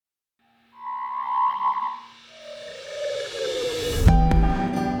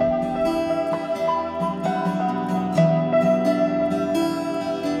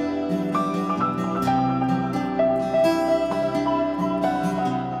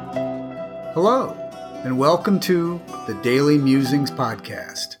Hello, and welcome to the Daily Musings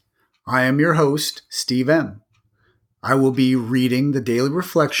podcast. I am your host, Steve M. I will be reading the daily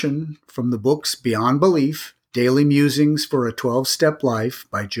reflection from the books Beyond Belief, Daily Musings for a 12-Step Life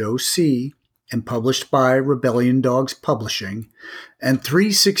by Joe C., and published by Rebellion Dogs Publishing, and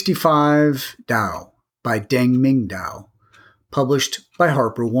 365 Tao by Deng Ming Dao, published by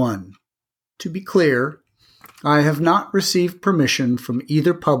Harper One. To be clear, I have not received permission from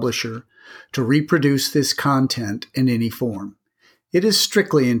either publisher to reproduce this content in any form. It is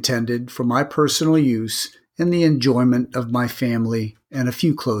strictly intended for my personal use and the enjoyment of my family and a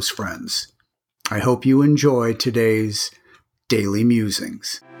few close friends. I hope you enjoy today's Daily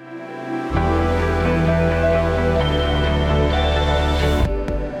Musings.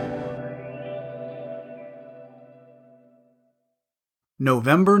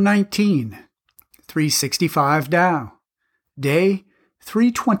 November 19, 365 Tao, Day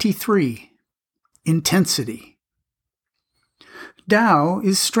 323, Intensity. Tao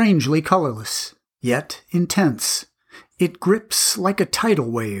is strangely colorless, yet intense. It grips like a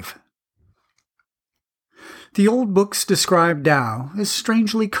tidal wave. The old books describe Tao as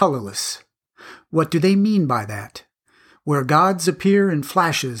strangely colorless. What do they mean by that? Where gods appear in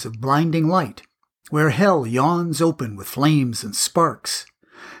flashes of blinding light, where hell yawns open with flames and sparks.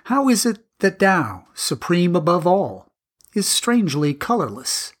 How is it that Tao, supreme above all, is strangely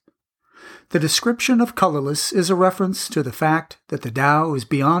colorless? The description of colorless is a reference to the fact that the Tao is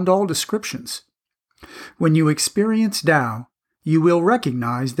beyond all descriptions. When you experience Tao, you will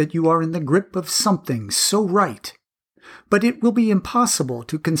recognize that you are in the grip of something so right, but it will be impossible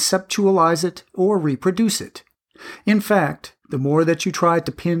to conceptualize it or reproduce it. In fact, the more that you try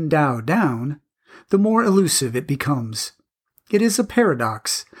to pin Tao down, the more elusive it becomes. It is a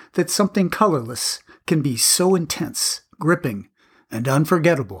paradox that something colorless can be so intense, gripping, and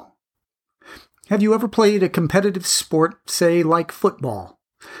unforgettable. Have you ever played a competitive sport, say like football?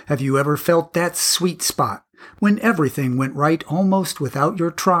 Have you ever felt that sweet spot when everything went right almost without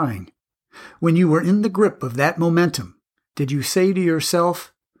your trying? When you were in the grip of that momentum, did you say to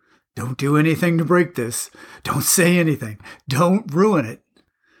yourself, "Don't do anything to break this. Don't say anything. Don't ruin it"?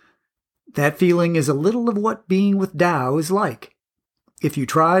 That feeling is a little of what being with Tao is like. If you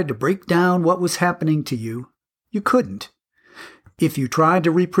tried to break down what was happening to you, you couldn't. If you tried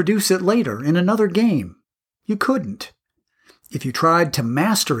to reproduce it later in another game, you couldn't. If you tried to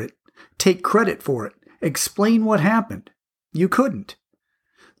master it, take credit for it, explain what happened, you couldn't.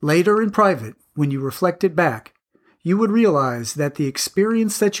 Later in private, when you reflected back, you would realize that the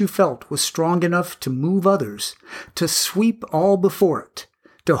experience that you felt was strong enough to move others, to sweep all before it,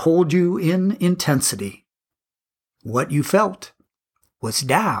 to hold you in intensity. What you felt was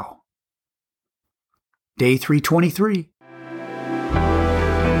Tao. Day 323.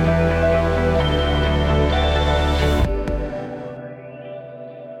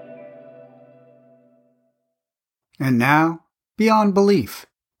 And now, Beyond Belief,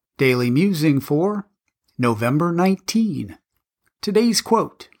 Daily Musing for November 19. Today's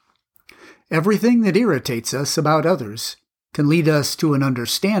quote: "Everything that irritates us about others can lead us to an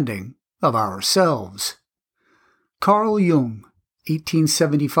understanding of ourselves." Carl Jung,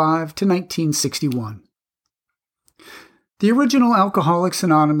 1875 to 1961. The original Alcoholics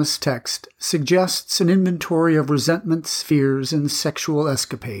Anonymous text suggests an inventory of resentments, fears, and sexual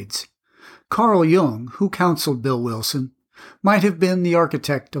escapades. Carl Jung, who counseled Bill Wilson, might have been the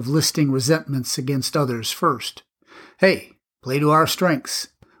architect of listing resentments against others first. Hey, play to our strengths.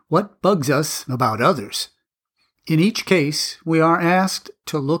 What bugs us about others? In each case, we are asked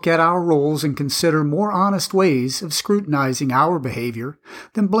to look at our roles and consider more honest ways of scrutinizing our behavior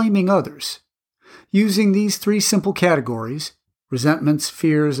than blaming others. Using these three simple categories, resentments,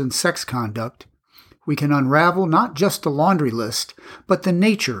 fears, and sex conduct, we can unravel not just a laundry list, but the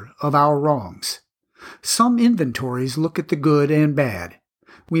nature of our wrongs. Some inventories look at the good and bad.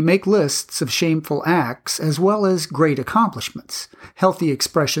 We make lists of shameful acts as well as great accomplishments, healthy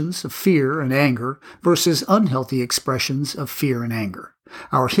expressions of fear and anger versus unhealthy expressions of fear and anger,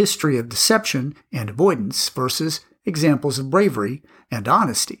 our history of deception and avoidance versus examples of bravery and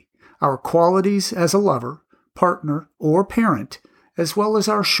honesty, our qualities as a lover, partner, or parent, as well as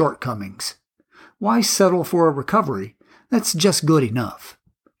our shortcomings. Why settle for a recovery that's just good enough?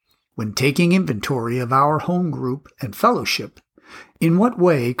 When taking inventory of our home group and fellowship, in what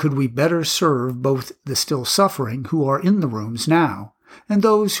way could we better serve both the still suffering who are in the rooms now and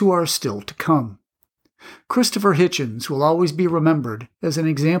those who are still to come? Christopher Hitchens will always be remembered as an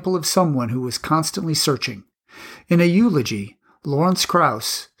example of someone who was constantly searching. In a eulogy, Lawrence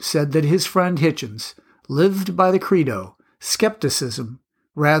Krauss said that his friend Hitchens lived by the credo, skepticism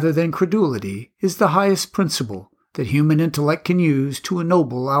rather than credulity is the highest principle that human intellect can use to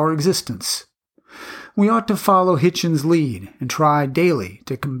ennoble our existence. We ought to follow Hitchin's lead and try daily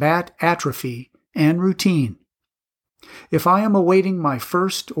to combat atrophy and routine. If I am awaiting my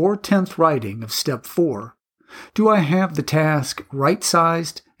first or 10th writing of Step 4, do I have the task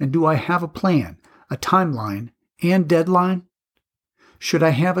right-sized, and do I have a plan, a timeline, and deadline? Should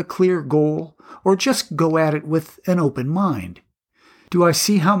I have a clear goal, or just go at it with an open mind? Do I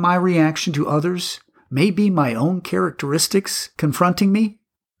see how my reaction to others may be my own characteristics confronting me?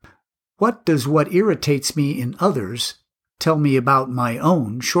 What does what irritates me in others tell me about my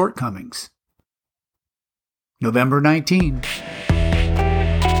own shortcomings? November 19.